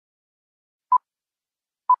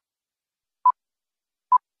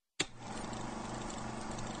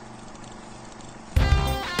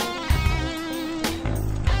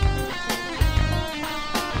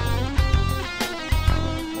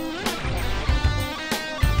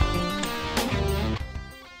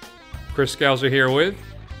Chris Scalzo here with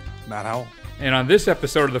Matt Howell. And on this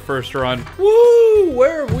episode of The First Run, woo!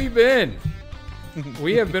 Where have we been?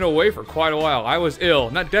 We have been away for quite a while. I was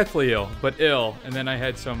ill, not deathly ill, but ill. And then I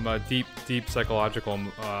had some deep psychological,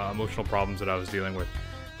 emotional problems that I was dealing with.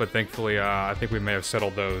 But thankfully, I think we may have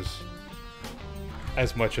settled those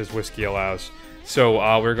as much as whiskey allows. So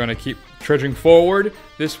we're going to keep trudging forward.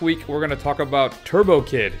 This week, we're going to talk about Turbo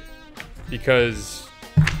Kid. Because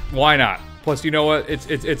why not? Plus, you know what?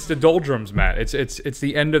 It's the doldrums, Matt. It's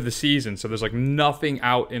the end of the season, so there's like nothing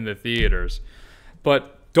out in the theaters.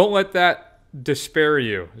 But don't let that despair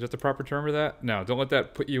you. Is that the proper term for that? No, don't let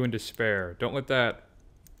that put you in despair. Don't let that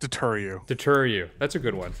deter you. That's a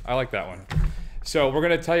good one. I like that one. So we're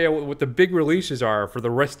going to tell you what the big releases are for the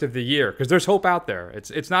rest of the year, because there's hope out there.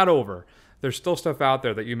 It's not over. There's still stuff out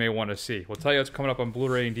there that you may want to see. We'll tell you what's coming up on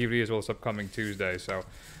Blu-ray and DVD as well as upcoming Tuesday. So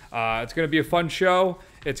it's going to be a fun show.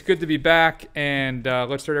 It's good to be back, and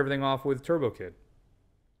let's start everything off with Turbo Kid.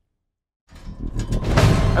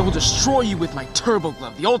 I will destroy you with my Turbo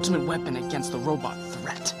Glove, the ultimate weapon against the robot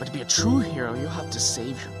threat. But to be a true hero, you'll have to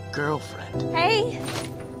save your girlfriend. Hey,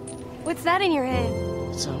 what's that in your hand?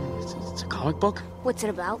 It's a comic book. What's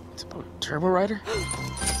it about? It's about a Turbo Rider.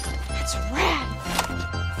 That's rad.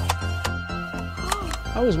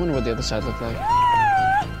 I always wonder what the other side looked like.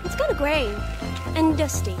 It's kind of gray and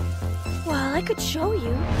dusty. Well, I could show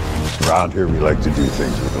you. Around here, we like to do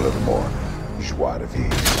things with a little more joie de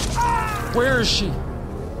vivre. Where is she?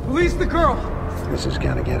 Release the girl! This is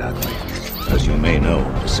gonna get ugly. As you may know,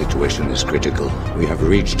 the situation is critical. We have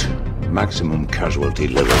reached maximum casualty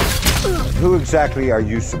level. Who exactly are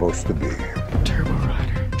you supposed to be? Turbo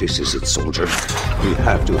Rider. This is it, soldier. We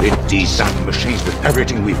have to hit these damn machines with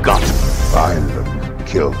everything we've got. Find them,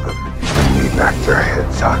 kill them, and we back their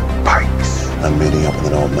heads on pikes. I'm meeting up with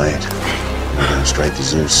an old mate. We're going straight to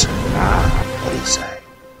Zeus. What do you say?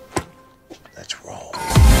 Let's roll.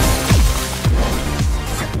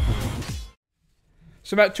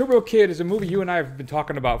 So, Matt, Turbo Kid is a movie you and I have been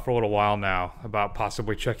talking about for a little while now, about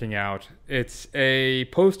possibly checking out. It's a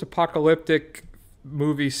post-apocalyptic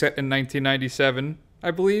movie set in 1997,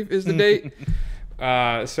 I believe, is the date.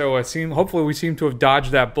 So hopefully we seem to have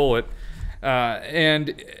dodged that bullet.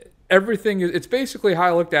 And everything, it's basically how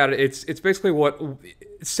I looked at it. It's basically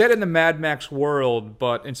it's set in the Mad Max world,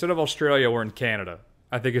 but instead of Australia, we're in Canada.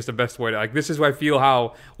 I think is the best way to, like, this is what I feel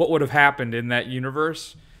what would have happened in that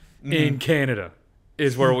universe in Canada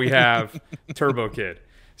is where we have Turbo Kid.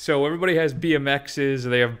 So everybody has BMXs,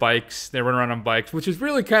 they have bikes, they run around on bikes, which is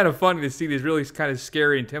really kind of funny to see these really kind of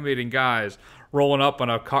scary, intimidating guys rolling up on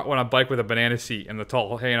a bike with a banana seat and the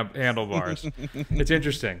tall handlebars. It's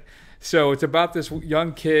interesting. So it's about this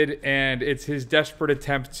young kid, and it's his desperate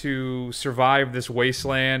attempt to survive this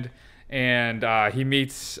wasteland. And he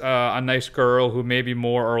meets a nice girl who may be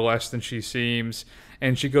more or less than she seems,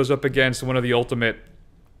 and she goes up against one of the ultimate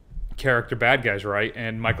character bad guys, right?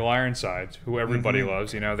 And Michael Ironside, who everybody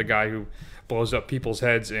loves, the guy who blows up people's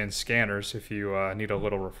heads in scanners if you need a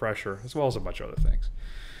little refresher, as well as a bunch of other things.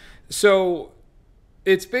 So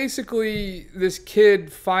it's basically this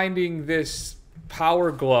kid finding this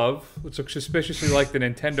power glove, which looks suspiciously like the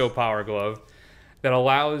Nintendo Power Glove, that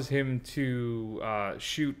allows him to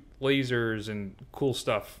shoot lasers and cool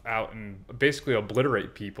stuff out and basically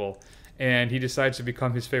obliterate people. And he decides to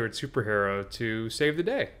become his favorite superhero to save the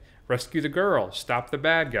day. Rescue the girl, stop the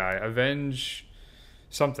bad guy, avenge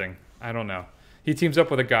something. I don't know. He teams up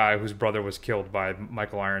with a guy whose brother was killed by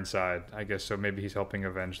Michael Ironside, I guess, so maybe he's helping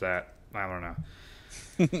avenge that. I don't know.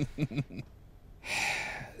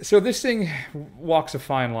 So this thing walks a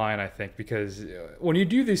fine line, I think, because when you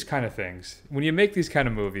do these kind of things, when you make these kind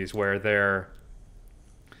of movies where they're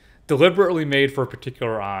deliberately made for a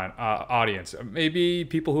particular audience, maybe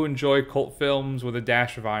people who enjoy cult films with a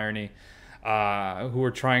dash of irony, who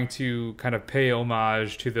are trying to kind of pay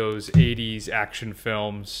homage to those 80s action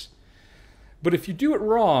films. But if you do it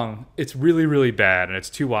wrong, it's really, really bad, and it's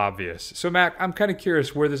too obvious. So, Mac, I'm kind of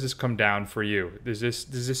curious, where does this come down for you? Is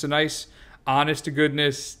this a nice,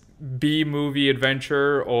 honest-to-goodness B-movie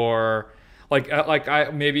adventure, or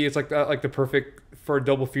maybe it's like the perfect for a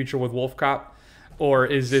double feature with Wolf Cop? Or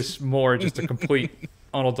is this more just a complete,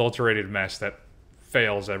 unadulterated mess that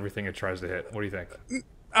fails everything it tries to hit? What do you think?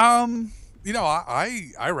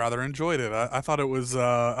 I rather enjoyed it. I thought it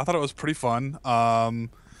was pretty fun. I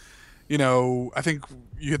think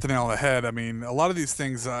you hit the nail on the head. I mean, a lot of these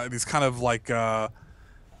things, these kind of like, I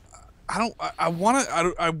want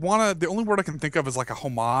to. The only word I can think of is like a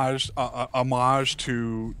homage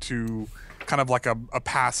to kind of like a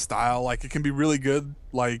past style. Like, it can be really good,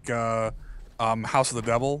 like House of the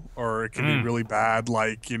Devil, or it can be really bad,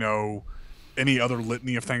 like any other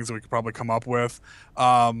litany of things that we could probably come up with.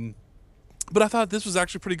 But I thought this was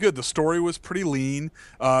actually pretty good. The story was pretty lean,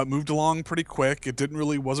 moved along pretty quick. It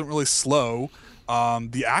wasn't really slow.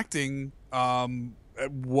 The acting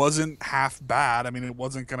it wasn't half bad. I mean,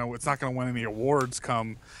 it's not gonna win any awards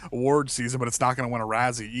come award season, but it's not gonna win a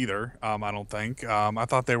Razzie either. I don't think. I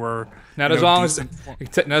thought they were not as long as there's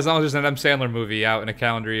an Adam Sandler movie out in a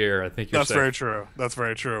calendar year. I think that's very true. That's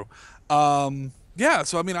very true. Yeah.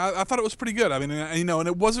 So I mean, I thought it was pretty good. I mean, and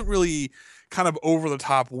it wasn't really kind of over the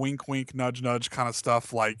top, wink, wink, nudge, nudge kind of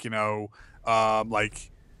stuff. Like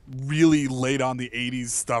like really laid on the '80s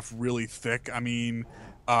stuff, really thick. I mean,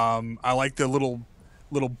 I like the little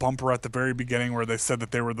bumper at the very beginning where they said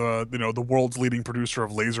that they were the world's leading producer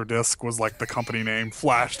of Laserdisc was like the company name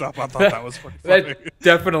flashed up. I thought that was pretty funny. That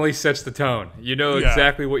definitely sets the tone. You know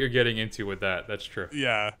exactly what you're getting into with that. That's true.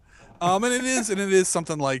 Yeah. And it is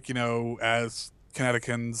something like, as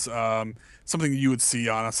Connecticutans, something you would see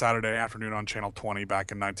on a Saturday afternoon on Channel 20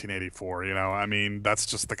 back in 1984. I mean, that's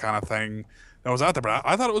just the kind of thing that was out there. But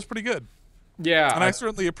I thought it was pretty good. Yeah. And I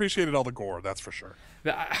certainly appreciated all the gore, that's for sure.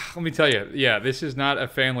 Let me tell you, this is not a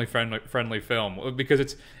family-friendly film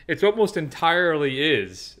because it's almost entirely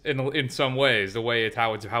is in some ways the way it's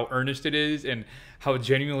how earnest it is and how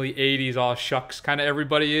genuinely 80s all shucks kind of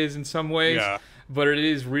everybody is in some ways. Yeah. But it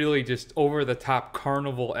is really just over the top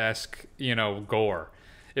carnival-esque, gore.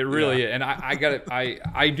 It really is. And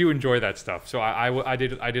I do enjoy that stuff. So I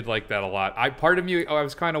did like that a lot. Part of me, I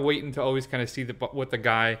was kind of waiting to always kind of see what the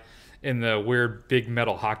guy in the weird big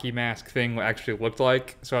metal hockey mask thing actually looked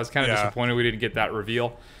like. So I was kind of disappointed we didn't get that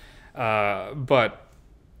reveal. But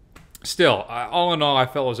still, all in all, I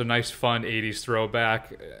felt it was a nice, fun 80s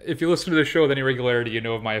throwback. If you listen to the show with any regularity, you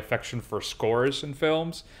know of my affection for scores in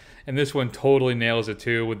films. And this one totally nails it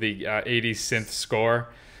too with the 80s synth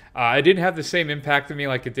score. It didn't have the same impact on me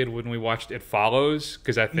like it did when we watched It Follows,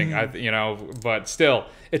 because I think but still,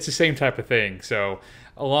 it's the same type of thing. So,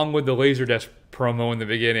 along with the Laserdisc promo in the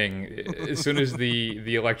beginning, as soon as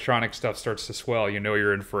the electronic stuff starts to swell,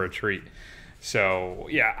 you're in for a treat. So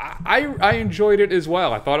yeah, I enjoyed it as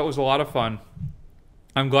well. I thought it was a lot of fun.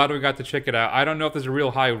 I'm glad we got to check it out. I don't know if there's a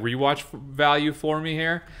real high rewatch value for me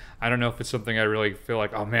here. I don't know if it's something I really feel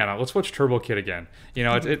like, oh man, let's watch Turbo Kid again.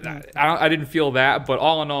 I didn't feel that, but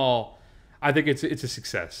all in all, I think it's a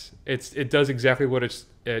success. It does exactly what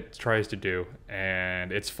it tries to do,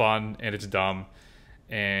 and it's fun and it's dumb,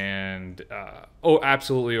 and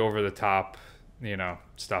absolutely over the top,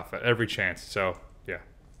 stuff at every chance. So yeah,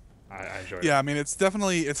 I enjoyed it. Yeah, I mean, it's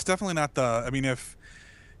definitely not the. I mean, if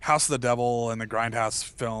House of the Devil and the Grindhouse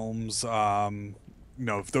films,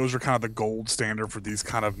 if those are kind of the gold standard for these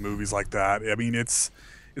kind of movies like that, I mean, it's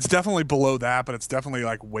definitely below that, but it's definitely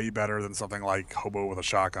like way better than something like Hobo with a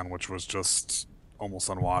Shotgun, which was just almost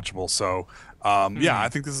unwatchable. So, yeah, I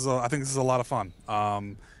think this is a lot of fun.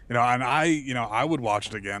 And I would watch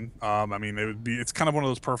it again. I mean, it's kind of one of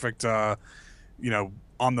those perfect, on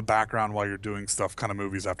the background while you're doing stuff kind of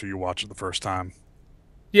movies after you watch it the first time.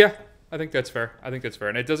 Yeah, I think that's fair. And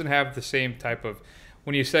it doesn't have the same type of,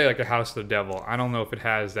 when you say like a House of the Devil, I don't know if it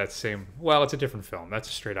has that same, well, it's a different film. That's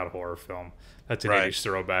a straight out horror film. That's an 80s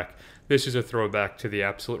throwback. This is a throwback to the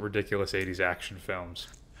absolute ridiculous 80s action films.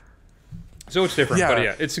 So it's different, but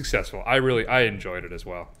yeah, it's successful. I enjoyed it as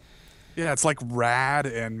well. Yeah, it's like Rad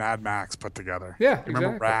and Mad Max put together. Yeah, you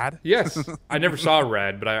remember Rad? Yes. I never saw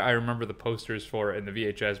Rad, but I remember the posters for it in the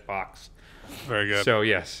VHS box. Very good. So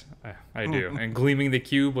yes, I do. And Gleaming the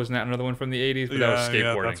Cube, wasn't that another one from the 80s? But that was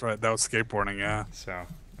skateboarding. Yeah, that's right. That was skateboarding, yeah. So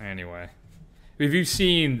anyway, if you've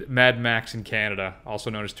seen Mad Max in Canada, also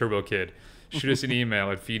known as Turbo Kid, shoot us an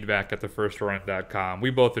email at feedback@thefirstrun.com. We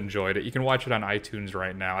both enjoyed it. You can watch it on iTunes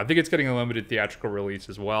right now. I think it's getting a limited theatrical release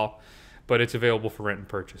as well, but it's available for rent and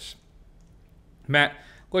purchase. Matt,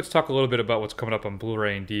 let's talk a little bit about what's coming up on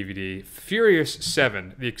Blu-ray and DVD. Furious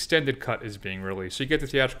 7, the extended cut, is being released. So you get the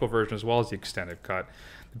theatrical version as well as the extended cut.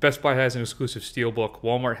 Best Buy has an exclusive steelbook.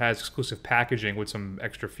 Walmart has exclusive packaging with some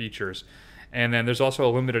extra features. And then there's also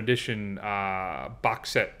a limited edition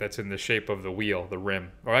box set that's in the shape of the wheel, the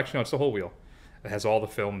rim. Or actually, no, it's the whole wheel. It has all the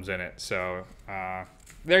films in it. So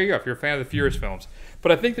there you go, if you're a fan of the Furious films.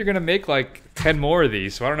 But I think they're going to make like 10 more of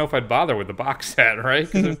these, so I don't know if I'd bother with the box set, right?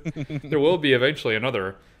 'Cause there will be eventually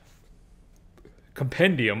another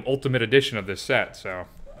compendium ultimate edition of this set, so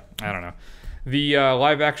I don't know. The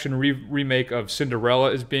live-action remake of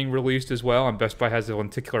Cinderella is being released as well, and Best Buy has a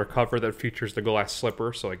lenticular cover that features the glass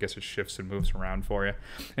slipper, so I guess it shifts and moves around for you.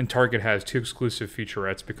 And Target has 2 exclusive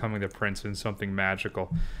featurettes, Becoming the Prince and Something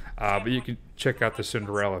Magical. But you can check out the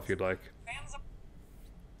Cinderella if you'd like.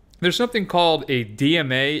 There's something called a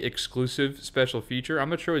DMA exclusive special feature.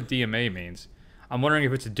 I'm not sure what DMA means. I'm wondering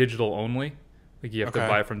if it's a digital only. Like you have to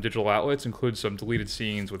buy it from digital outlets. Includes some deleted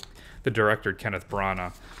scenes with the director, Kenneth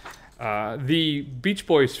Branagh. The Beach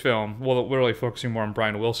Boys film, well, we're really focusing more on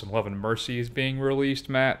Brian Wilson, Love and Mercy, is being released,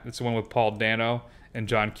 Matt. It's the one with Paul Dano and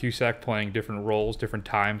John Cusack playing different roles, different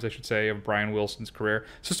times, I should say, of Brian Wilson's career.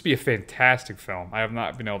 It's supposed to be a fantastic film. I have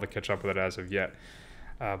not been able to catch up with it as of yet.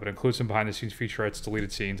 But includes some behind-the-scenes featurettes,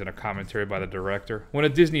 deleted scenes, and a commentary by the director. One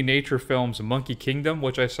of Disney Nature films, Monkey Kingdom,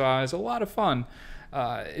 which I saw, is a lot of fun.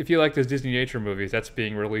 If you like those Disney Nature movies, that's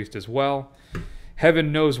being released as well.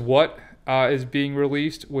 Heaven Knows What is being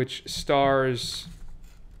released, which stars...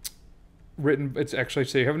 It's actually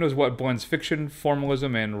say Heaven Knows What blends fiction,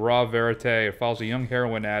 formalism, and raw verite. It follows a young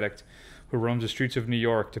heroin addict who roams the streets of New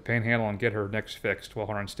York to panhandle and get her next fixed while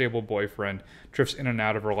her unstable boyfriend drifts in and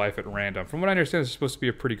out of her life at random. From what I understand, it's supposed to be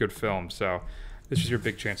a pretty good film, so this is your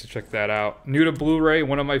big chance to check that out. New to Blu-ray,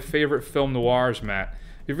 one of my favorite film noirs, Matt. Have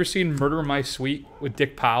you ever seen Murder My Sweet with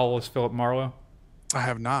Dick Powell as Philip Marlowe? I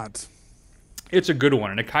have not. It's a good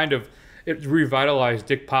one, and it revitalized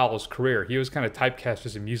Dick Powell's career. He was kind of typecast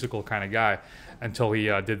as a musical kind of guy until he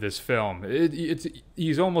did this film.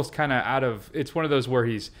 He's almost kind of out of... It's one of those where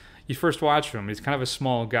you first watch him, he's kind of a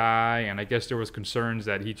small guy, and I guess there was concerns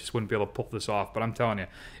that he just wouldn't be able to pull this off. But I'm telling you,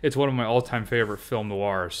 it's one of my all-time favorite film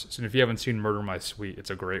noirs. So if you haven't seen Murder My Sweet, it's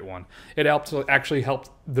a great one. It actually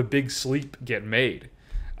helped The Big Sleep get made.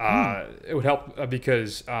 It would help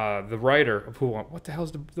because the writer... What the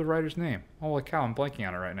hell's the writer's name? Holy cow, I'm blanking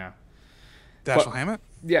on it right now. Dashiell Hammett?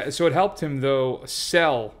 Yeah, so it helped him, though,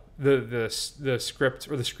 sell the script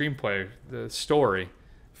or the screenplay, the story,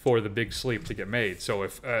 for The Big Sleep to get made. So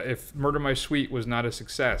if Murder My Sweet was not a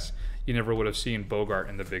success, you never would have seen Bogart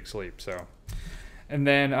in The Big Sleep. So, and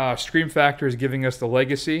then Scream Factor is giving us The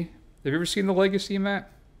Legacy. Have you ever seen The Legacy, Matt?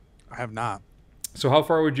 I have not. So how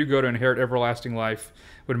far would you go to inherit everlasting life?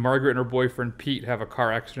 When Margaret and her boyfriend Pete have a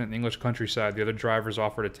car accident in the English countryside, the other drivers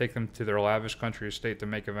offer to take them to their lavish country estate to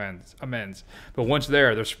make amends. But once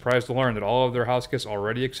there, they're surprised to learn that all of their house guests are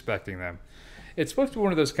already expecting them. It's supposed to be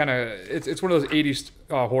one of those kind of... It's one of those 80s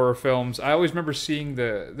horror films. I always remember seeing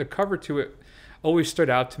the cover to it always stood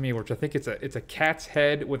out to me, which I think it's a cat's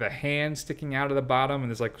head with a hand sticking out of the bottom, and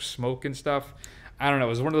there's like smoke and stuff. I don't know. It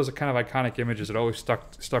was one of those kind of iconic images that always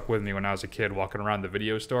stuck with me when I was a kid, walking around the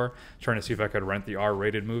video store trying to see if I could rent the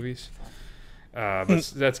R-rated movies. But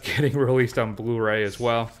that's getting released on Blu-ray as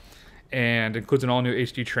well, and includes an all-new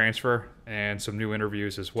HD transfer and some new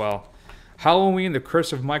interviews as well. Halloween: The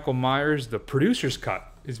Curse of Michael Myers, the producer's cut,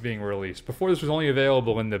 is being released. Before, this was only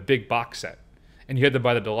available in the big box set, and you had to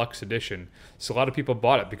buy the deluxe edition. So a lot of people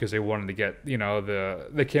bought it because they wanted to get,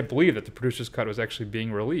 they can't believe that the producer's cut was actually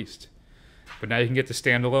being released. But now you can get the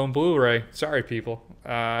standalone Blu-ray. Sorry, people,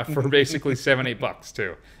 for basically $7-8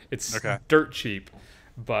 too. It's dirt cheap,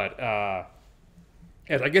 but I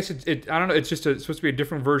guess I don't know. It's supposed to be a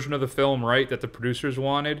different version of the film, right? That the producers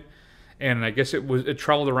wanted. And I guess it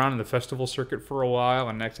traveled around in the festival circuit for a while,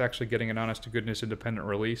 and that's actually getting an honest-to-goodness independent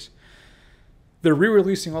release. They're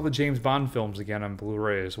re-releasing all the James Bond films again on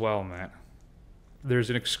Blu-ray as well, Matt.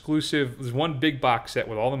 There's one big box set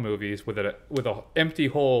with all the movies with an empty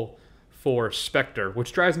hole for Spectre,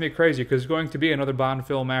 which drives me crazy because there's going to be another Bond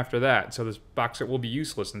film after that, so this box set will be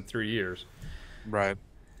useless in 3 years. Right.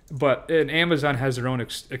 But Amazon has their own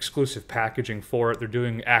exclusive packaging for it. They're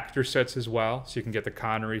doing actor sets as well, so you can get the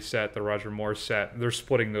Connery set, the Roger Moore set. They're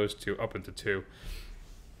splitting those two up into two.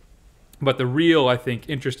 But the real, I think,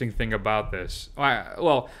 interesting thing about this, I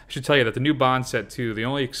should tell you that the new Bond set too, the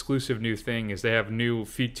only exclusive new thing is they have two new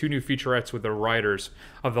featurettes with the writers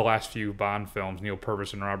of the last few Bond films, Neil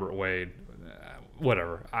Purvis and Robert Wade.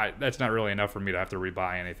 Whatever. That's not really enough for me to have to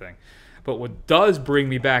rebuy anything. But what does bring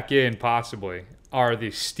me back in, possibly, are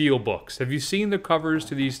the steel books. Have you seen the covers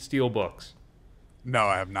to these steel books? No,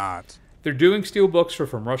 I have not. They're doing steel books for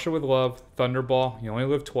From Russia with Love, Thunderball, You Only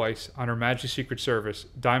Live Twice, On Her Majesty's Secret Service,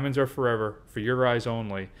 Diamonds Are Forever, For Your Eyes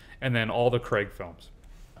Only, and then all the Craig films.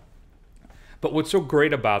 But what's so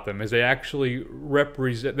great about them is they actually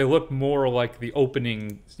they look more like the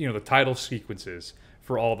opening, the title sequences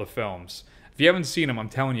for all the films. If you haven't seen them, I'm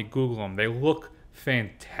telling you, Google them. They look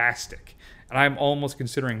fantastic. And I'm almost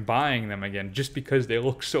considering buying them again just because they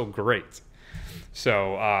look so great.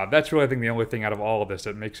 So that's really, I think, the only thing out of all of this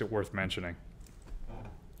that makes it worth mentioning.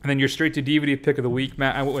 And then your straight-to-DVD pick of the week,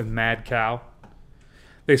 Matt, I went with Mad Cow.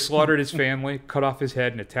 They slaughtered his family, cut off his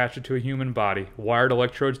head, and attached it to a human body, wired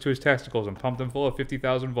electrodes to his testicles, and pumped them full of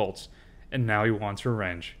 50,000 volts. And now he wants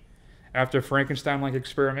revenge. After a Frankenstein-like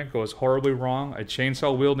experiment goes horribly wrong, a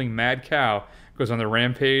chainsaw-wielding Mad Cow goes on the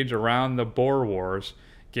rampage around the Boer Wars,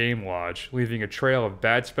 Game Lodge, leaving a trail of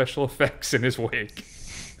bad special effects in his wake.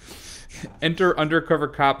 Enter undercover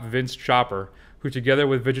cop Vince Chopper, who together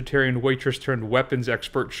with vegetarian waitress turned weapons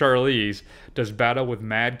expert Charlize does battle with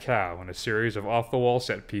Mad Cow in a series of off-the-wall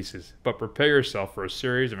set pieces. But prepare yourself for a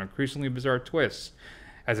series of increasingly bizarre twists,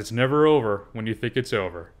 as it's never over when you think it's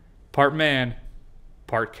over. Part man,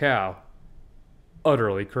 part cow,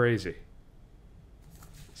 utterly crazy.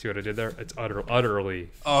 See what I did there? It's utterly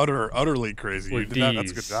crazy. You did that.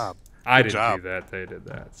 That's a good job. I didn't do that. They did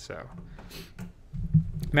that. So,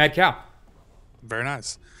 Mad Cow. Very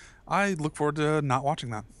nice. I look forward to not watching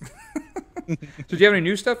that. So do you have any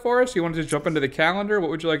new stuff for us? You want to just jump into the calendar? What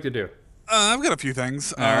would you like to do? I've got a few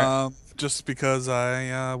things. Right. Just because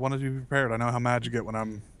I wanted to be prepared. I know how mad you get when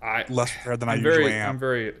I'm less prepared than I usually am.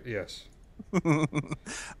 Yes.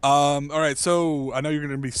 All right, so I know you're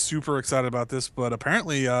going to be super excited about this, but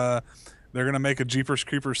apparently they're going to make a Jeepers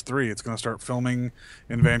Creepers 3. It's going to start filming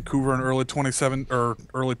in Vancouver in early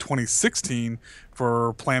 2016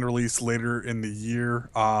 for planned release later in the year,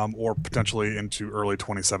 or potentially into early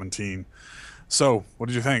 2017. So, what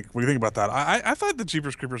did you think? What do you think about that? I thought the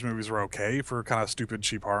Jeepers Creepers movies were okay for kind of stupid,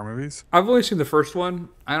 cheap horror movies. I've only seen the first one.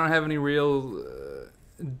 I don't have any real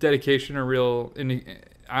dedication or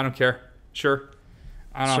I don't care. Sure.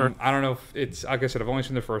 I don't know if it's, like I said, I've only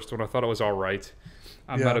seen the first one. I thought it was all right.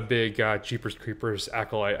 I'm not a big Jeepers Creepers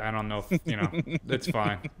acolyte. I don't know if, it's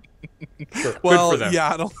fine. Sure. Well, good for them.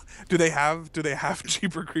 yeah, do they have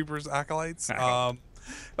Jeepers Creepers acolytes? I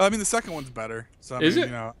mean, the second one's better. So Is it?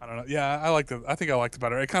 I don't know. Yeah, I think I liked it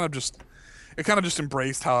better. It kind of just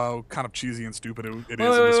embraced how kind of cheesy and stupid it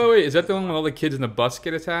is. Wait. Is that the one when all the kids in the bus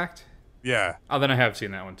get attacked? Yeah. Oh, then I have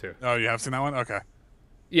seen that one too. Oh, you have seen that one? Okay.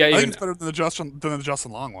 Yeah, I think it's better than the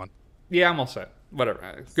Justin Long one. Yeah, I'm all set.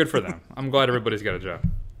 Whatever. Good for them. I'm glad everybody's got a job.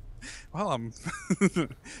 Well, I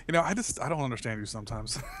don't understand you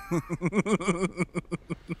sometimes.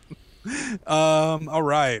 All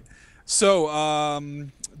right. So,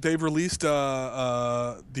 they've released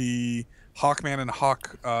the Hawkman and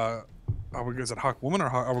Hawk. Is it Hawk Woman or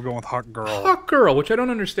are we going with Hawk Girl? Hawk Girl, which I don't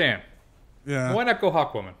understand. Yeah. Why not go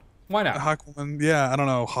Hawk Woman? Why not? Hawk Woman. Yeah, I don't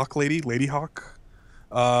know. Hawk Lady Hawk.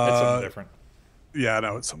 It's something different. Yeah,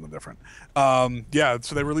 no, it's something different. Yeah,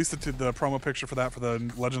 so they released the promo picture for that for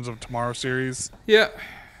the Legends of Tomorrow series. Yeah.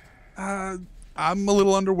 I'm a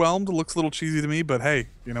little underwhelmed. It looks a little cheesy to me, but hey,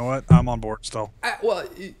 you know what? I'm on board still.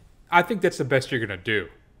 I think that's the best you're gonna do.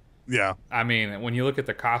 Yeah. I mean, when you look at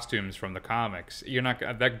the costumes from the comics, you're not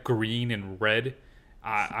that green and red.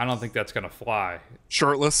 I don't think that's gonna fly.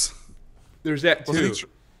 Shirtless. There's that too.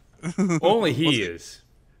 Only he is.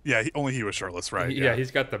 Yeah, only he was shirtless, right? Yeah, he's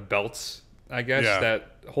got the belts, I guess,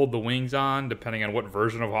 that hold the wings on, depending on what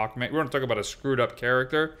version of Hawkman. We're going to talk about a screwed up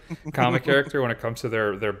comic character, when it comes to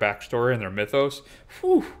their backstory and their mythos.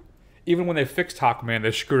 Whew. Even when they fixed Hawkman, they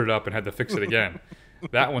screwed it up and had to fix it again.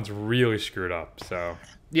 That one's really screwed up. So,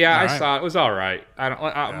 yeah, I saw it. It was all right.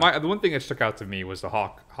 The one thing that stuck out to me was the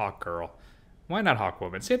Hawk Girl. Why not Hawk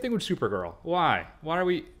Woman? Same thing with Supergirl. Why? Why are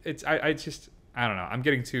we? I don't know. I'm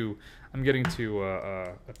getting too a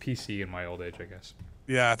PC in my old age, I guess.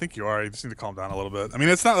 Yeah, I think you are. You just need to calm down a little bit. I mean,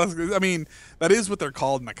 it's not. I mean, that is what they're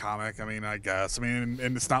called in the comic. I mean, I guess. I mean,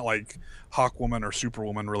 and it's not like Hawkwoman or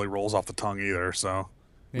Superwoman really rolls off the tongue either. So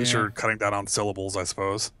at least you're cutting down on syllables, I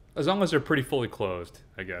suppose. As long as they're pretty fully clothed,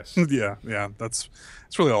 I guess. Yeah. That's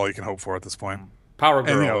really all you can hope for at this point. Power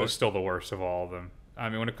Girl is still the worst of all of them. I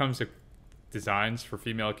mean, when it comes to designs for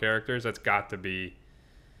female characters, that's got to be.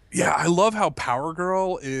 Yeah, I love how Power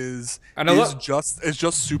Girl is just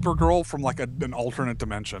Supergirl from like an alternate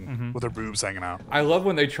dimension with her boobs hanging out. I love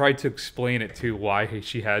when they tried to explain it too, why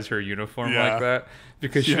she has her uniform like that,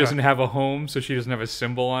 because she doesn't have a home, so she doesn't have a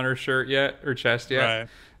symbol on her shirt yet or chest yet. Right.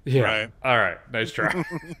 Yeah. Right. All right. Nice try.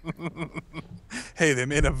 Hey, they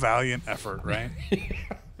made a valiant effort, right?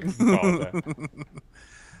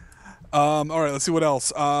 All right. Let's see what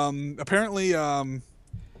else. Apparently.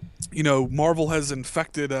 Marvel has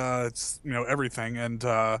infected everything, and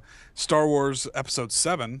Star Wars Episode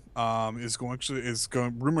 7 is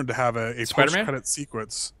rumored to have a post-credit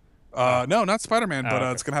sequence. No, not Spider-Man, but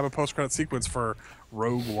it's going to have a post-credit sequence for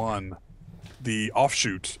Rogue One, the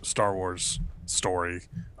offshoot Star Wars story.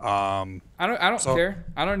 I don't care.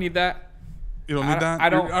 I don't need that. You don't need that? I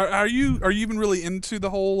don't. Are you even really into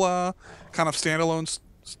the whole kind of standalone,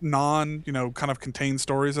 kind of contained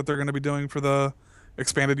stories that they're going to be doing for the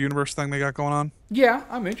expanded universe thing they got going on? Yeah,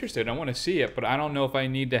 I'm interested. I want to see it, but I don't know if I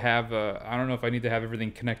need to have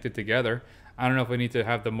everything connected together. I don't know if I need to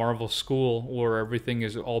have the Marvel school where everything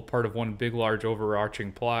is all part of one big, large,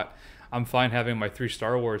 overarching plot. I'm fine having my 3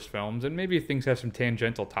 Star Wars films, and maybe things have some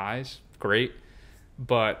tangential ties. Great.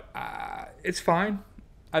 but it's fine.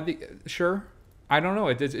 I think sure. I don't know.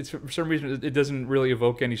 It's for some reason it doesn't really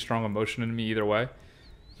evoke any strong emotion in me either way.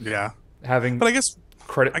 Yeah. But I guess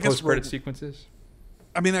post credit sequences.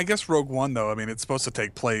 I mean, I guess Rogue One though. I mean, it's supposed to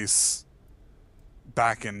take place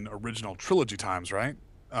back in original trilogy times, right?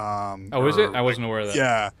 Is it? I wasn't aware of that.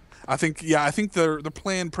 Yeah. I think they're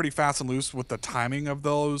playing pretty fast and loose with the timing of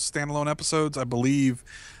those standalone episodes. I believe,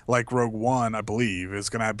 like Rogue One, is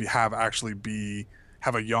going to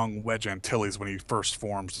have a young Wedge Antilles when he first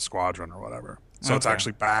forms the squadron or whatever. So it's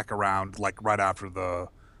actually back around like right after the,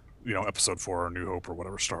 Episode 4 or New Hope or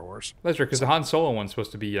whatever Star Wars. That's right, because the Han Solo one's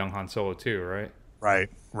supposed to be young Han Solo too, right?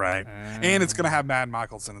 Right. And it's going to have Matt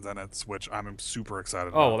Mikkelsen in it, which I'm super excited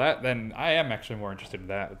about. Oh, well, then I am actually more interested in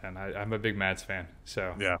that. Then I'm a big Mads fan.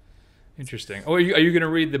 So yeah. Interesting. Oh, are you going to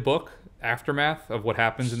read the book Aftermath of what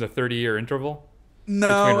happens in the 30-year interval?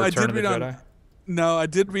 No, I did read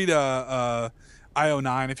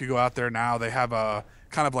IO9. If you go out there now, they have a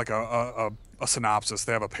kind of like a synopsis.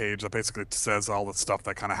 They have a page that basically says all the stuff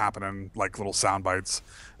that kind of happened in like little sound bites.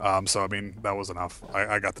 So I mean, that was enough.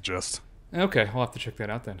 I got the gist. Okay, we'll have to check that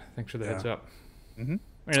out then. Thanks for the heads up. Mm-hmm.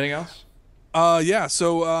 Anything else? Yeah.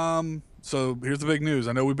 So here's the big news.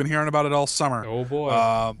 I know we've been hearing about it all summer. Oh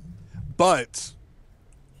boy. But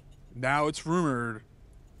now it's rumored.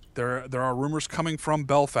 There are rumors coming from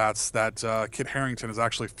Belfast that Kit Harington is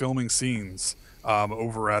actually filming scenes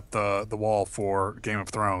over at the wall for Game of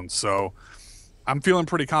Thrones. So I'm feeling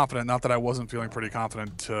pretty confident. Not that I wasn't feeling pretty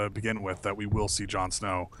confident to begin with that we will see Jon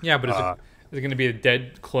Snow. Yeah, but is it going to be a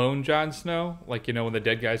dead clone Jon Snow? Like, when the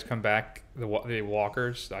dead guys come back, the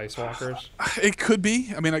walkers, the Ice Walkers? It could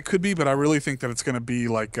be. I mean, it could be, but I really think that it's going to be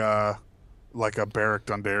like a Beric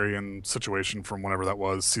Dondarrion situation from whenever that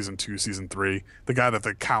was, season 2, season 3. The guy that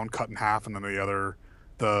the Count cut in half, and then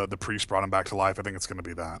the priest brought him back to life. I think it's going to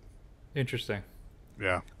be that. Interesting.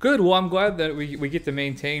 Yeah. Good. Well, I'm glad that we get to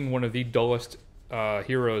maintain one of the dullest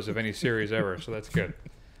heroes of any series ever, so that's good.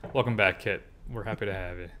 Welcome back, Kit. We're happy to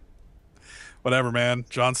have you. Whatever, man.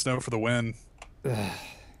 Jon Snow for the win.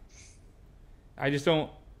 I just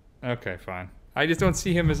don't... Okay, fine. I just don't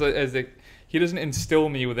see him as a... He doesn't instill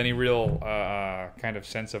me with any real kind of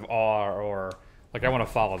sense of awe or... Like, I want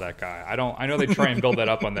to follow that guy. I know they try and build that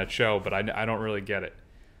up on that show, but I don't really get it.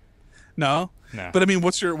 No? But, I mean,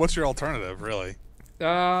 what's your alternative, really?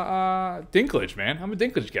 Dinklage, man. I'm a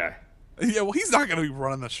Dinklage guy. Yeah, well, he's not going to be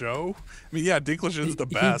running the show. I mean, yeah, Dinklage is the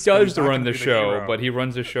best. He does run the show, but he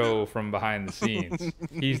runs the show from behind the scenes.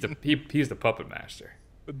 He's the puppet master.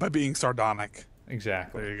 By being sardonic.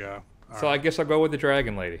 Exactly. There you go. So I guess I'll go with the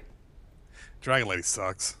Dragon Lady. Dragon Lady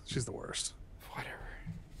sucks. She's the worst. Whatever.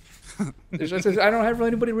 I don't have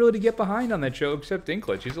anybody really to get behind on that show except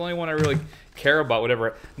Dinklage. He's the only one I really care about.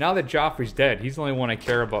 Whatever. Now that Joffrey's dead, he's the only one I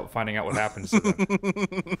care about finding out what happens to them.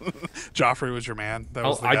 Joffrey was your man. That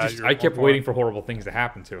was the guy I kept waiting for horrible things to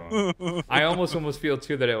happen to him. I almost feel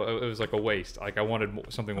too that it was like a waste. Like I wanted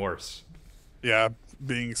something worse. Yeah,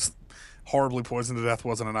 being horribly poisoned to death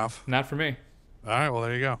wasn't enough. Not for me. All right, well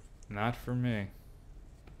there you go. Not for me.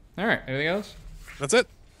 All right, anything else? That's it.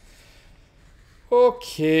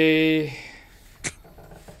 Okay.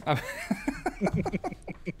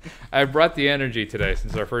 I brought the energy today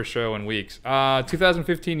since our first show in weeks.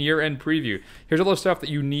 2015 year-end preview. Here's all the stuff that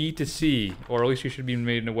you need to see, or at least you should be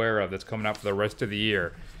made aware of, that's coming out for the rest of the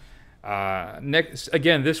year.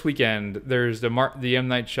 This weekend, there's the M.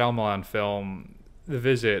 Night Shyamalan film, The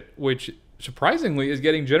Visit, which surprisingly is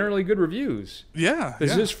getting generally good reviews. Yeah.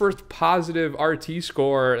 This is his first positive RT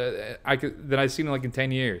score that I've seen in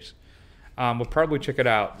 10 years. We'll probably check it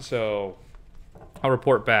out, so I'll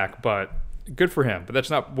report back, but good for him. But that's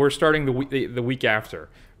not... We're starting the week after.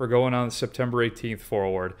 We're going on September 18th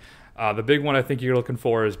forward. The big one I think you're looking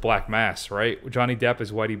for is Black Mass, right? Johnny Depp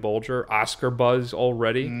is Whitey Bulger. Oscar buzz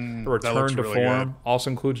already. The return to really form. Good. Also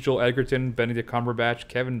includes Joel Edgerton, Benedict Cumberbatch,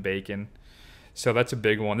 Kevin Bacon. So that's a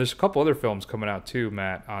big one. There's a couple other films coming out too,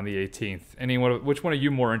 Matt, on the 18th. Which one are you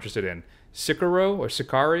more interested in?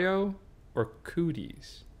 Sicario or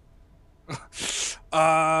Cooties?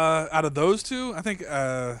 Out of those two, I think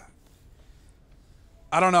I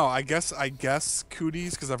don't know. I guess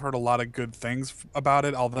Cooties, because I've heard a lot of good things about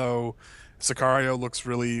it. Although Sicario looks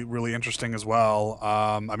really, really interesting as well.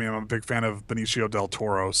 I mean, I'm a big fan of Benicio del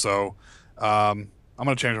Toro, so I'm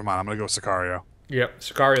gonna change my mind. I'm gonna go with Sicario. Yep,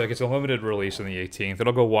 Sicario, it's a limited release on the 18th.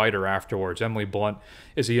 It'll go wider afterwards. Emily Blunt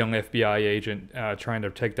is a young FBI agent trying to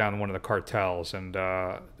take down one of the cartels. And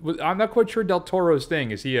I'm not quite sure Del Toro's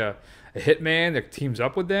thing. Is he a hitman that teams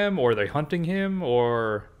up with them, or are they hunting him,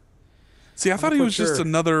 or... See, I thought he was just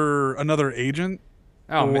another agent.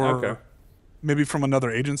 Oh, okay. maybe from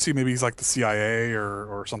another agency. Maybe he's like the CIA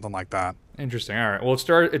or something like that. Interesting. All right. Well,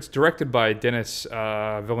 it's directed by Denis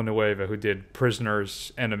Villeneuve, who did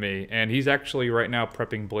Prisoners, Enemy, and he's actually right now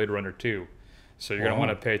prepping Blade Runner 2. So you're going to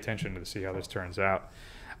want to pay attention to see how this turns out.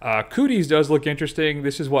 Cooties does look interesting.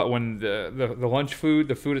 This is when the lunch food,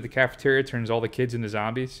 the food at the cafeteria, turns all the kids into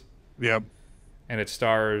zombies. Yep. And it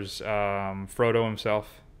stars Frodo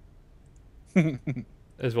himself,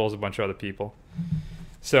 as well as a bunch of other people.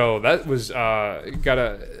 So that was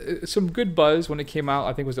got some good buzz when it came out.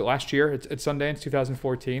 I think was it last year? It's Sundance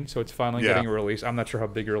 2014, so it's finally getting a release. I'm not sure how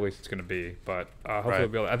big a release it's going to be, but hopefully it'll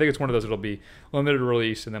be I think it's one of those. It'll be limited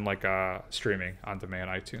release and then like streaming on demand,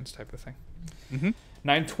 iTunes type of thing.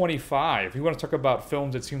 925. We want to talk about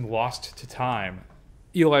films that seemed lost to time.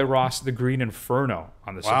 Eli Ross, The Green Inferno,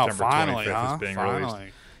 on the September 25th is being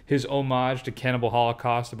released. His homage to Cannibal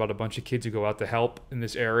Holocaust about a bunch of kids who go out to help in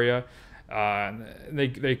this area.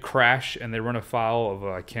 They crash and they run afoul of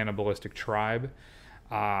a cannibalistic tribe.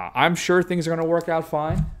 I'm sure things are going to work out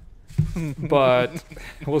fine, but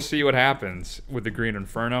we'll see what happens with The Green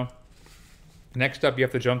Inferno. Next up, you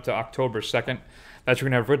have to jump to October 2nd. That's you're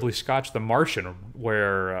going to have Ridley Scott's The Martian,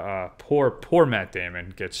 where poor Matt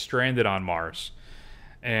Damon gets stranded on Mars.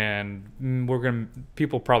 And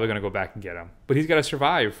people are probably going to go back and get him. But he's got to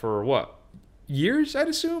survive for, what, years, I'd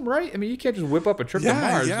assume, right? I mean, you can't just whip up a trip to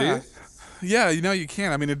Mars, do you? Yeah, you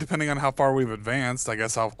can. I mean, depending on how far we've advanced, I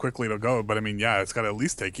guess how quickly it'll go. But I mean, yeah, it's got to at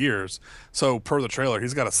least take years. So per the trailer,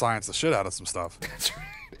 he's got to science the shit out of some stuff. That's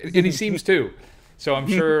right. And he seems to. So I'm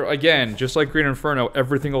sure, again, just like Green Inferno,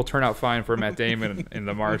 everything will turn out fine for Matt Damon in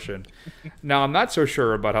The Martian. Now, I'm not so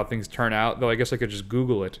sure about how things turn out, though I guess I could just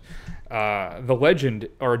Google it. Legend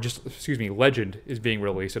is being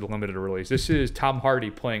released at a limited release. This is Tom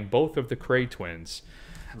Hardy playing both of the Cray twins.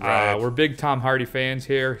 Right. We're big Tom Hardy fans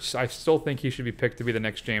here. I still think he should be picked to be the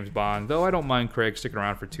next James Bond, though I don't mind Craig sticking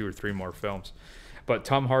around for 2 or 3 more films. But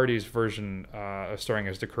Tom Hardy's version starring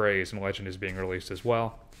as the Crays in Legend is being released as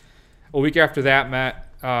well. A week after that, Matt,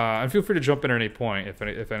 and feel free to jump in at any point if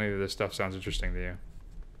any of this stuff sounds interesting to you.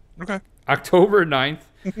 Okay. October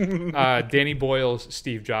 9th, Danny Boyle's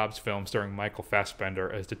Steve Jobs film starring Michael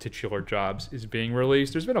Fassbender as the titular Jobs is being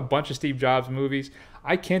released. There's been a bunch of Steve Jobs movies.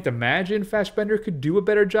 I can't imagine Fassbender could do a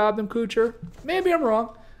better job than Kuchar. Maybe I'm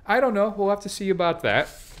wrong. I don't know. We'll have to see about that.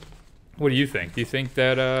 What do you think? Do you think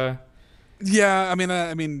that... Yeah, I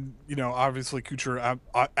mean, obviously Kuchar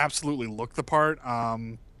absolutely looked the part.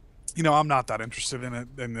 I'm not that interested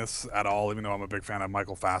in this at all, even though I'm a big fan of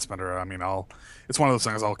Michael Fassbender. I mean, it's one of those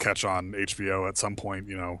things I'll catch on HBO at some point,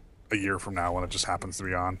 a year from now when it just happens to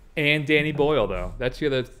be on. And Danny Boyle, though.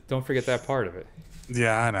 Don't forget that part of it.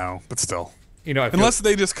 Yeah, I know, but still. Unless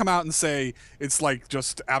they just come out and say it's like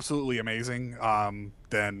just absolutely amazing,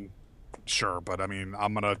 then sure. But I mean,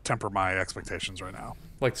 I'm going to temper my expectations right now.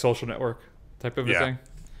 Like Social Network type of a thing?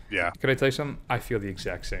 Yeah. Can I tell you something? I feel the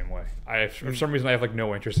exact same way. For some reason, I have like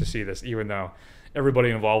no interest to see this, even though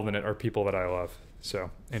everybody involved in it are people that I love.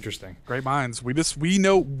 So interesting. Great minds. We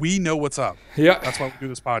know what's up. Yeah. That's why we do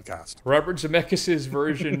this podcast. Robert Zemeckis'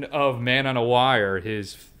 version of Man on a Wire,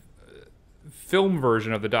 his film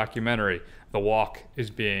version of the documentary, The Walk,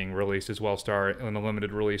 is being released as well, in a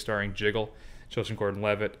limited release starring Jiggle, Joseph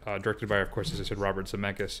Gordon-Levitt, directed by, of course, as I said, Robert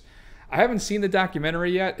Zemeckis. I haven't seen the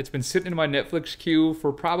documentary yet. It's been sitting in my Netflix queue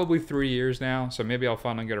for probably 3 years now, so maybe I'll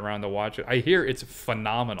finally get around to watch it. I hear it's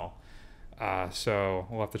phenomenal, so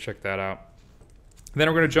we'll have to check that out. Then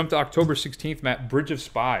we're going to jump to October 16th, Matt, Bridge of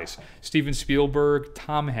Spies. Steven Spielberg,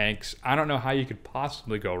 Tom Hanks. I don't know how you could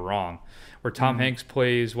possibly go wrong. Where Tom Hanks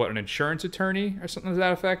plays, an insurance attorney or something to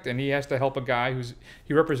that effect, and he has to help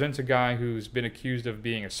he represents a guy who's been accused of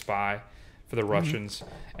being a spy for the Russians,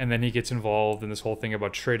 and then he gets involved in this whole thing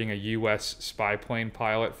about trading a U.S. spy plane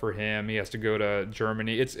pilot for him. He has to go to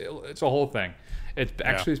Germany. It's a whole thing. It's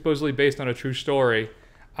actually supposedly based on a true story.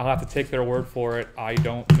 I'll have to take their word for it. I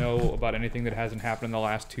don't know about anything that hasn't happened in the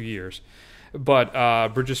last 2 years.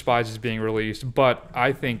 But Bridge of Spies is being released. But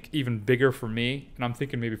I think even bigger for me, and I'm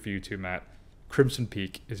thinking maybe for you too, Matt, Crimson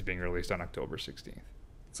Peak is being released on October 16th.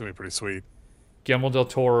 It's going to be pretty sweet. Guillermo del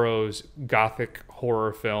Toro's gothic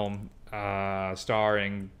horror film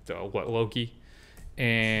starring Loki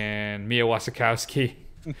and Mia Wasikowska,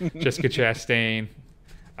 Jessica Chastain,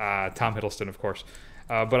 Tom Hiddleston, of course.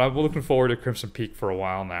 But I'm looking forward to Crimson Peak for a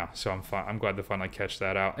while now, so I'm glad to finally catch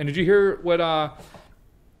that out. And did you hear what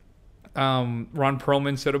Ron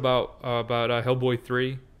Perlman said about Hellboy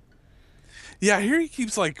 3? Yeah, I hear he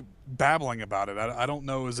keeps babbling about it. I don't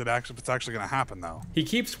know if it's actually going to happen though. He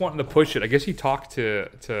keeps wanting to push it. I guess he talked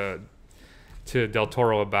to to Del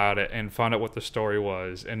Toro about it and found out what the story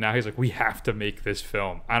was. And now he's like, we have to make this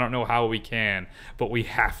film. I don't know how we can, but we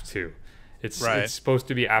have to. It's supposed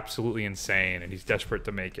to be absolutely insane, and he's desperate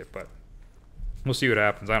to make it, but we'll see what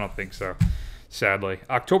happens. I don't think so, sadly.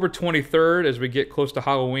 October 23rd, as we get close to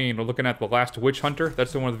Halloween, we're looking at The Last Witch Hunter.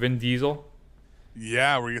 That's the one with Vin Diesel.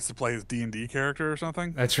 Yeah, where he gets to play his D&D character or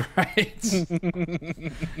something. That's right.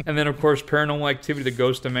 And then, of course, Paranormal Activity, The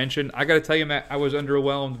Ghost Dimension. I got to tell you, Matt, I was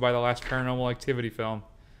underwhelmed by the last Paranormal Activity film.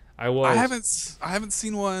 I haven't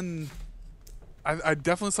seen one. I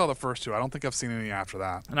definitely saw the first two. I don't think I've seen any after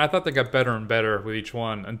that. And I thought they got better and better with each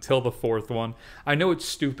one until the fourth one. I know it's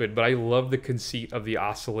stupid, but I love the conceit of the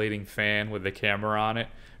oscillating fan with the camera on it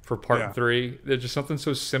for part 3. There's just something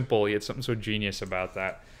so simple, yet something so genius about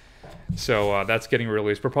that. So that's getting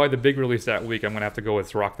released. But probably the big release that week, I'm going to have to go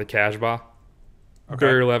with Rock the Casbah.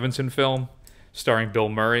 Barry Levinson film starring Bill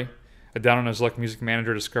Murray. A down-on-his-luck music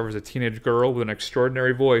manager discovers a teenage girl with an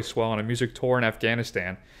extraordinary voice while on a music tour in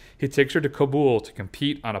Afghanistan. He takes her to Kabul to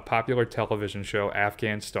compete on a popular television show,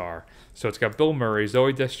 Afghan Star. So it's got Bill Murray,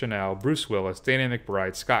 Zooey Deschanel, Bruce Willis, Danny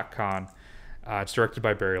McBride, Scott Conn. It's directed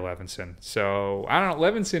by Barry Levinson. So, I don't know.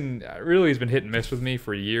 Levinson really has been hit and miss with me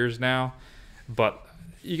for years now. But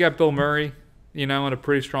you got Bill Murray, and a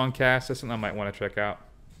pretty strong cast. That's something I might want to check out.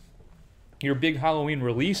 Your big Halloween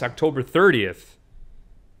release, October 30th.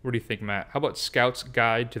 What do you think, Matt? How about Scout's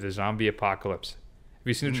Guide to the Zombie Apocalypse? Have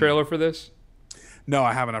you seen the trailer for this? No,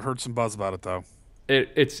 I haven't. I've heard some buzz about it, though.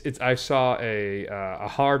 It's. I saw a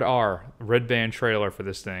hard R red band trailer for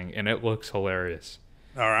this thing, and it looks hilarious.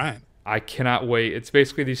 All right. I cannot wait. It's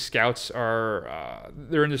basically these scouts are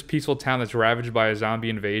they're in this peaceful town that's ravaged by a zombie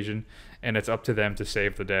invasion, and it's up to them to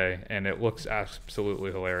save the day. And it looks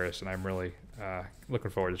absolutely hilarious, and I'm really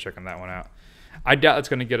looking forward to checking that one out. I doubt it's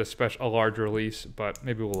going to get a large release, but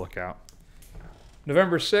maybe we'll look out.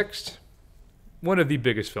 November 6th, one of the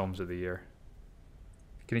biggest films of the year.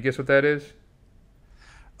 Can you guess what that is?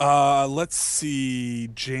 Let's see.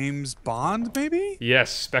 James Bond, maybe? Yes,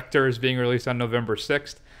 Spectre is being released on November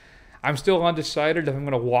 6th. I'm still undecided if I'm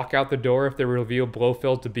going to walk out the door if they reveal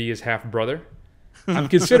Blofeld to be his half-brother. I'm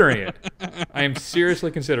considering it. I am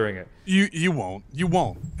seriously considering it. You won't. You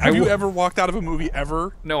won't. Have you ever walked out of a movie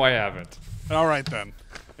ever? No, I haven't. All right, then.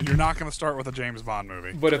 And you're not going to start with a James Bond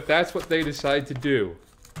movie. But if that's what they decide to do,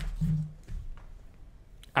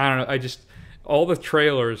 I don't know. All the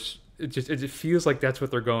trailers, it feels like that's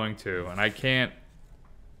what they're going to, and I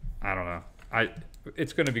don't know.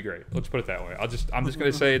 It's going to be great. Let's put it that way. I'm just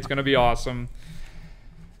going to say it's going to be awesome,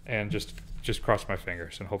 and just cross my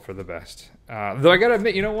fingers and hope for the best. Though I got to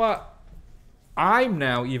admit, you know what? I'm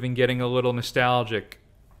now even getting a little nostalgic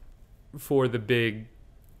for the big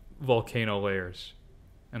volcano layers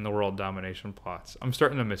and the world domination plots. I'm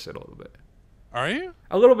starting to miss it a little bit. Are you?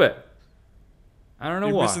 A little bit. I don't know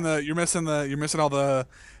why. You're missing all the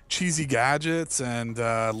cheesy gadgets and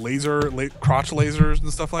crotch lasers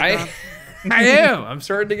and stuff like that. I am. I'm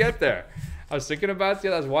starting to get there. I was thinking about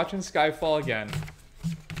it. I was watching Skyfall again,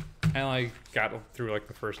 and I got through like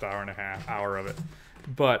the first hour and a half of it.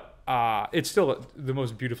 But it's still the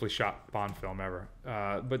most beautifully shot Bond film ever.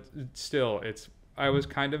 But still, I was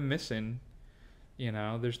kind of missing.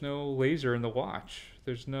 There's no laser in the watch.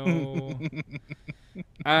 There's no.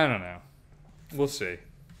 I don't know. We'll see.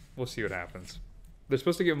 We'll see what happens. They're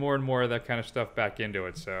supposed to get more and more of that kind of stuff back into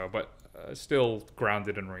it, but still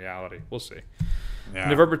grounded in reality. We'll see. Yeah.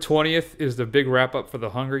 November 20th is the big wrap-up for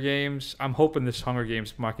the Hunger Games. I'm hoping this Hunger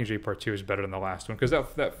Games Mockingjay Part 2 is better than the last one, because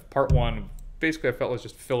that Part 1, basically I felt was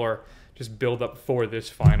just filler, just build up for this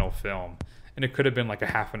final film. And it could have been like a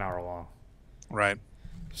half an hour long. Right.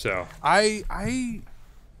 So. I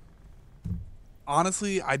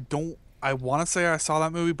honestly, I want to say I saw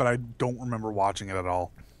that movie, but I don't remember watching it at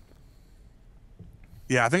all.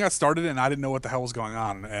 Yeah, I think I started it and I didn't know what the hell was going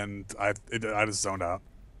on, and I just zoned out.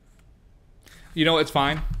 It's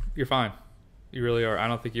fine. You're fine. You really are. I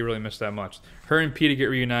don't think you really missed that much. Her and Peter get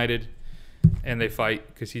reunited, and they fight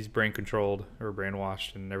because he's brain-controlled or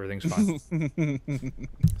brainwashed, and everything's fine.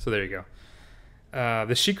 So there you go.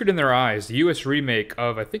 The Secret in Their Eyes, the U.S. remake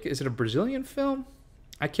of, I think, is it a Brazilian film?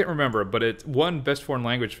 I can't remember, but it won Best Foreign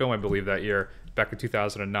Language Film, I believe, that year, back in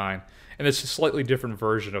 2009. And it's a slightly different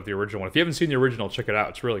version of the original one. If you haven't seen the original, check it out.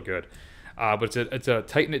 It's really good. But it's a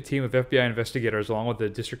tight-knit team of FBI investigators, along with the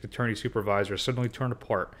district attorney supervisor, suddenly torn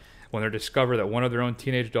apart when they discover that one of their own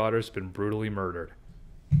teenage daughters has been brutally murdered.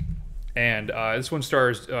 And this one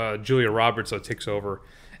stars Julia Roberts, that takes over.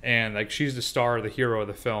 And she's the star, the hero of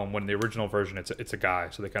the film, when in the original version it's a guy.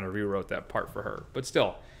 So they kind of rewrote that part for her. But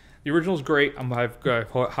still. The original's great. I've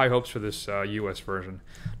got high hopes for this U.S. version.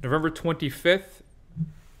 November 25th,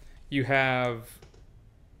 You have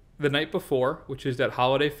The Night Before, which is that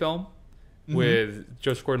holiday film with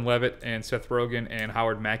Joseph Gordon-Levitt and Seth Rogen and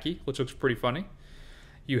Howard Mackie, which looks pretty funny.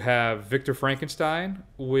 You have Victor Frankenstein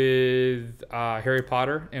with Harry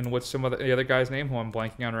Potter and what's the other guy's name, who I'm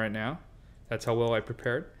blanking on right now. That's how well I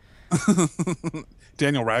prepared.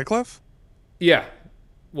 Daniel Radcliffe? Yeah.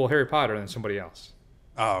 Well, Harry Potter and then somebody else.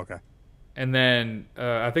 Oh, okay. And then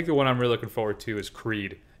I think the one I'm really looking forward to is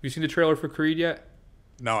Creed. Have you seen the trailer for Creed yet?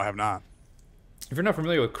 No, I have not. If you're not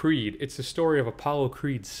familiar with Creed, it's the story of Apollo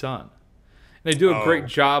Creed's son. And they do a great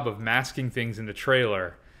job of masking things in the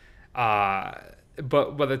trailer.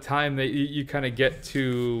 But by the time you kind of get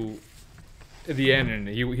to the end, and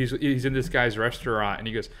he's in this guy's restaurant, and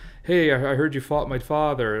he goes, "Hey, I heard you fought my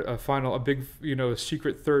father. A big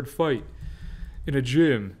secret third fight in a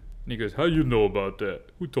gym." And he goes, "How you know about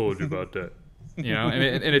that? Who told you about that?" And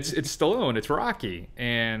it's Stallone, it's Rocky,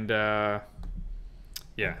 and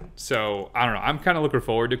yeah. So I don't know. I'm kind of looking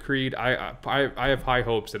forward to Creed. I have high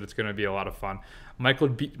hopes that it's going to be a lot of fun. Michael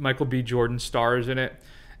B. Jordan stars in it.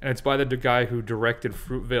 And it's by the guy who directed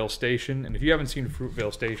Fruitvale Station. And if you haven't seen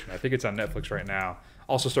Fruitvale Station, I think it's on Netflix right now.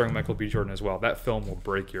 Also starring Michael B. Jordan as well. That film will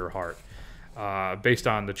break your heart. Based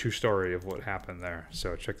on the true story of what happened there.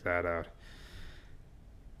 So check that out.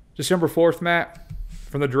 December 4th, Matt.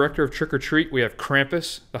 From the director of Trick or Treat, we have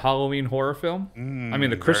Krampus, the Halloween horror film.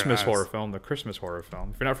 The Christmas horror film. The Christmas horror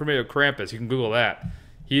film. If you're not familiar with Krampus, you can Google that.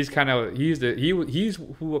 He's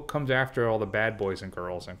who comes after all the bad boys and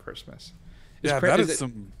girls on Christmas. Is that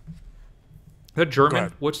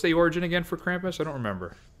German? What's the origin again for Krampus? I don't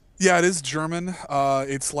remember. Yeah, it is German.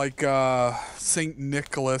 It's like Saint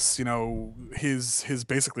Nicholas. His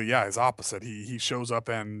basically his opposite. He shows up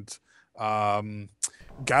and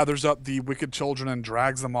gathers up the wicked children and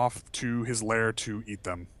drags them off to his lair to eat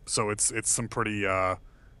them. So it's some pretty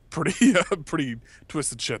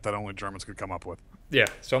twisted shit that only Germans could come up with. Yeah,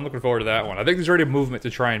 so I'm looking forward to that one. I think there's already a movement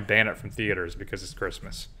to try and ban it from theaters because it's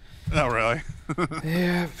Christmas. Oh, really?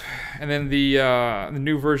 Yeah. And then the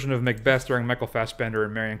new version of Macbeth starring Michael Fassbender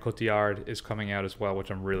and Marion Cotillard is coming out as well,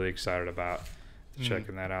 which I'm really excited about.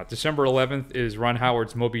 Checking that out. December 11th is Ron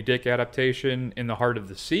Howard's Moby Dick adaptation, In the Heart of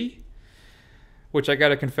the Sea, which I got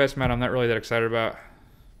to confess, man, I'm not really that excited about.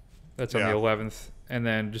 That's on the 11th. And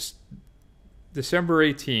then just December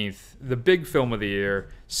 18th, the big film of the year,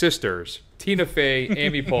 Sisters, Tina Fey,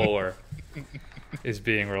 Amy Poehler, is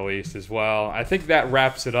being released as well. I think that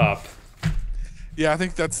wraps it up. Yeah, I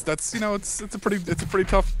think that's it's a pretty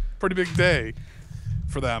tough, pretty big day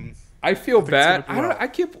for them. I feel bad. I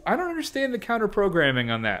don't understand the counter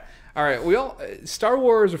programming on that. All right, Star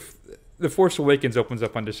Wars The Force Awakens opens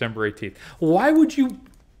up on December 18th. Why would you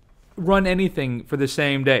run anything for the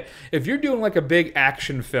same day? If you're doing like a big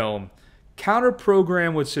action film, counter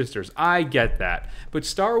program with Sisters. I get that. But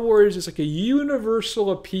Star Wars is like a universal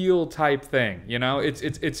appeal type thing,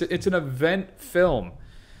 It's an event film.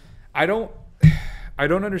 I don't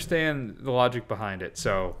understand the logic behind it.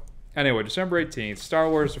 So, anyway, December 18th, Star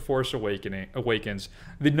Wars The Force Awakens,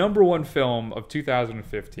 the number one film of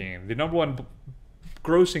 2015, the number one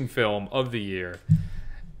grossing film of the year.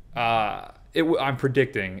 I'm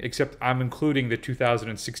predicting, except I'm including the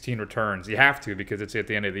 2016 returns. You have to because it's at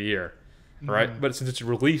the end of the year. Right, but since it's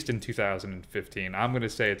released in 2015, I'm going to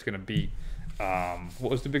say it's going to beat. What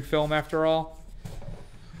was the big film after all?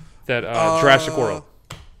 That Jurassic World.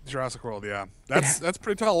 Jurassic World, yeah. That's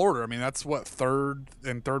pretty tall order. I mean, that's what third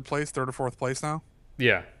or fourth place now.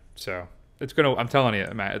 Yeah, so it's gonna. I'm telling you,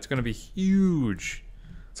 Matt, it's going to be huge.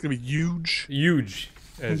 It's going to be huge,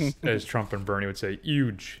 as Trump and Bernie would say,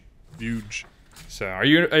 huge. So, are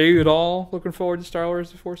you at all looking forward to Star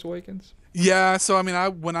Wars: The Force Awakens? Yeah, so I mean,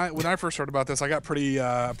 when I first heard about this, I got pretty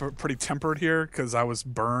tempered here because I was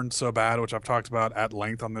burned so bad, which I've talked about at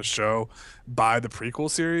length on this show, by the prequel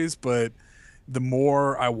series. But the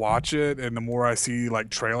more I watch it and the more I see like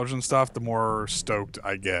trailers and stuff, the more stoked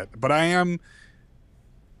I get. But I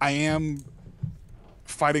am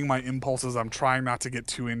fighting my impulses. I'm trying not to get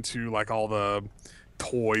too into like all the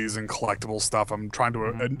toys and collectible stuff. I'm trying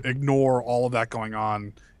to ignore all of that going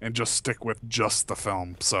on and just stick with just the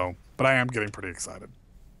film. So. But I am getting pretty excited.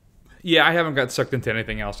 Yeah, I haven't got sucked into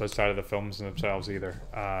anything else outside of the films themselves either.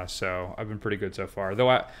 So I've been pretty good so far. Though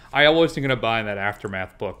I was thinking of buying that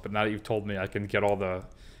Aftermath book, but now that you've told me I can get all the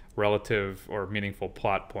relative or meaningful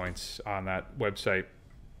plot points on that website,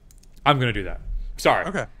 I'm going to do that. Sorry.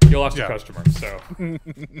 Okay. You lost a customer, so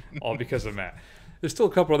all because of Matt. There's still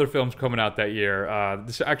a couple other films coming out that year.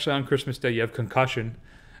 Actually, on Christmas Day, you have Concussion,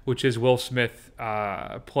 which is Will Smith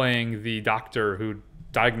playing the doctor who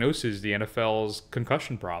diagnoses the NFL's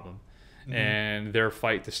concussion problem and their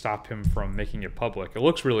fight to stop him from making it public. It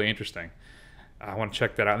looks really interesting. I want to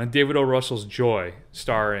check that out. And then David O. Russell's Joy,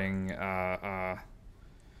 starring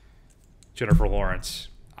Jennifer Lawrence.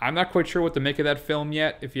 I'm not quite sure what to make of that film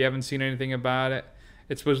yet, if you haven't seen anything about it.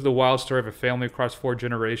 It's supposed to be the wild story of a family across 4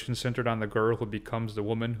 generations centered on the girl who becomes the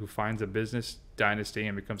woman who finds a business dynasty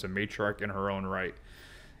and becomes a matriarch in her own right.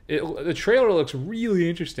 The trailer looks really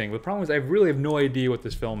interesting. The problem is I really have no idea what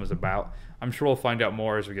this film is about. I'm sure we'll find out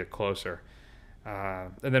more as we get closer.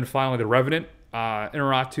 And then finally, The Revenant,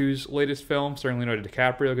 Inarritu's latest film, starring Leonardo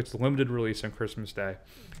DiCaprio, gets a limited release on Christmas Day,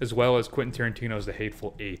 as well as Quentin Tarantino's The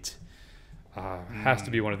Hateful Eight. Has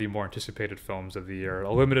to be one of the more anticipated films of the year.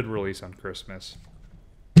 A limited release on Christmas.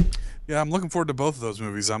 Yeah, I'm looking forward to both of those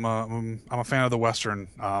movies. I'm a fan of the Western,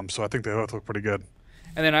 so I think they both look pretty good.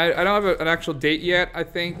 And then I don't have an actual date yet, I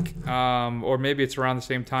think, or maybe it's around the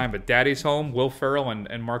same time, but Daddy's Home, Will Ferrell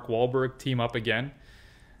and Mark Wahlberg team up again.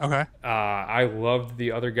 Okay. I loved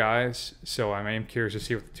the other guys, so I am curious to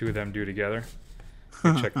see what the two of them do together.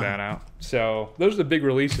 Check that out. So those are the big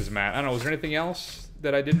releases, Matt. I don't know, was there anything else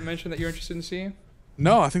that I didn't mention that you're interested in seeing?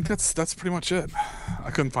 No, I think that's pretty much it. I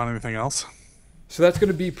couldn't find anything else. So that's going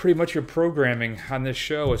to be pretty much your programming on this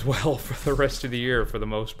show as well for the rest of the year for the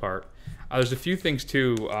most part. There's a few things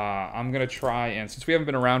too I'm going to try, and since we haven't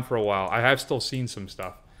been around for a while, I have still seen some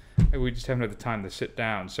stuff. We just haven't had the time to sit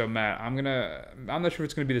down. So Matt, I'm not sure if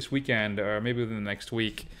it's going to be this weekend or maybe within the next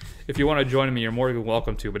week. If you want to join me, you're more than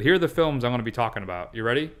welcome to. But here are the films I'm going to be talking about. You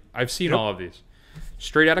ready? I've seen all of these.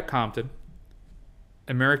 Straight Outta Compton,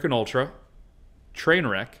 American Ultra,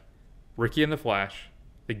 Trainwreck, Ricky and the Flash,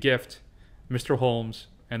 The Gift, Mr. Holmes,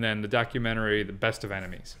 and then the documentary The Best of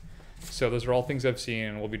Enemies. So those are all things I've seen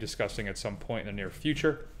and we'll be discussing at some point in the near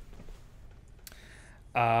future.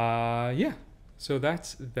 Yeah. So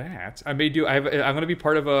that's that. I'm going to be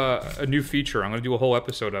part of a new feature. I'm going to do a whole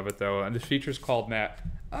episode of it though, and this feature is called Matt.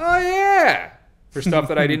 Oh yeah, for stuff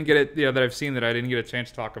that I didn't get that I've seen that I didn't get a chance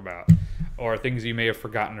to talk about, or things you may have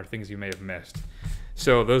forgotten or things you may have missed.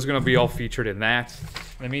 So those are going to be all featured in that.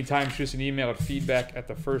 In the meantime, shoot us an email at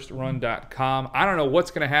feedback@thefirstrun.com. I don't know what's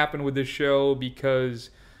going to happen with this show because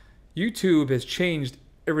YouTube has changed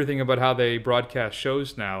everything about how they broadcast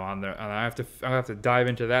shows now on there, and I have to dive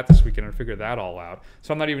into that this weekend and figure that all out.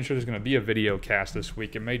 So I'm not even sure there's going to be a video cast this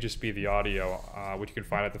week. It may just be the audio, which you can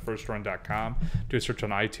find at thefirstrun.com. Do a search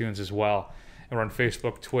on iTunes as well, and we're on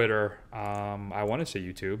Facebook, Twitter. I want to say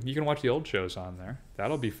YouTube. You can watch the old shows on there.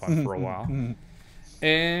 That'll be fun for a while.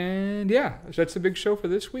 And yeah, so that's the big show for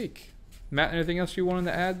this week. Matt, anything else you wanted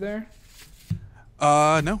to add there?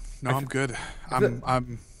 No, I'm good.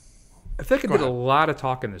 I feel like I did a lot of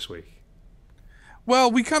talking this week.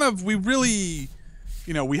 Well, we really,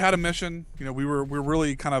 we had a mission. We're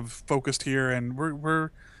really kind of focused here, and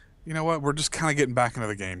we're just kind of getting back into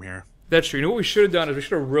the game here. That's true. You know what we should have done is we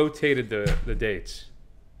should have rotated the dates.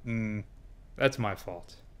 That's my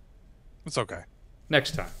fault. It's okay.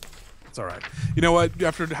 Next time. It's all right. You know what?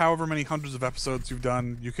 After however many hundreds of episodes you've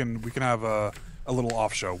done, we can have a little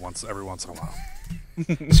off show every once in a while.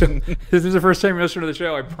 So this is the first time you're listening to the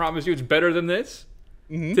show. I promise you it's better than this,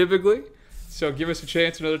 typically. So give us a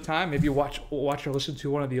chance another time. Maybe watch or listen to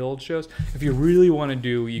one of the old shows. If you really want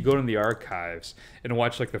to you go to the archives and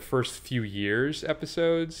watch like the first few years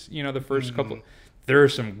episodes, the first couple. There are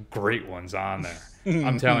some great ones on there.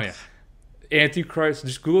 I'm telling you. Antichrist,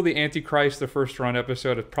 just Google the Antichrist, the first run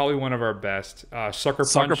episode. It's probably one of our best. Sucker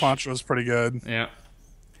Punch was pretty good. Yeah.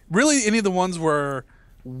 Really, any of the ones where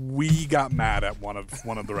we got mad at one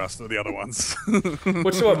of the rest of the other ones.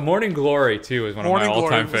 What's what? Morning Glory too is one of my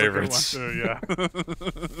all-time favorites. Yeah.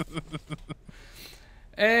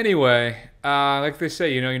 Anyway, like they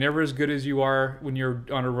say, you're never as good as you are when you're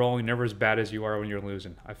on a roll. You're never as bad as you are when you're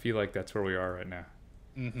losing. I feel like that's where we are right now.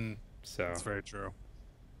 So that's very true.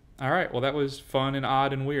 All right. Well, that was fun and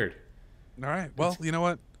odd and weird. All right. Well, you know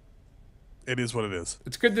what? It is what it is.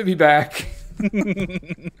 It's good to be back.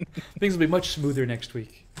 Things will be much smoother next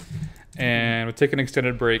week. And we'll take an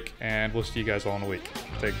extended break, and we'll see you guys all in a week.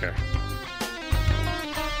 Take care.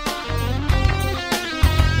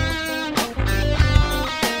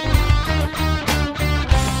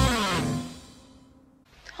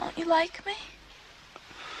 Don't you like me?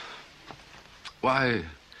 Why,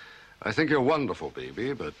 I think you're wonderful,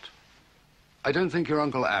 Bibi, but I don't think your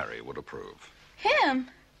Uncle Ari would approve. Him?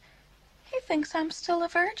 He thinks I'm still a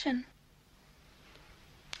virgin.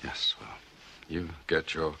 Yes, well, you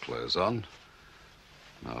get your clothes on,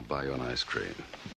 and I'll buy you an ice cream.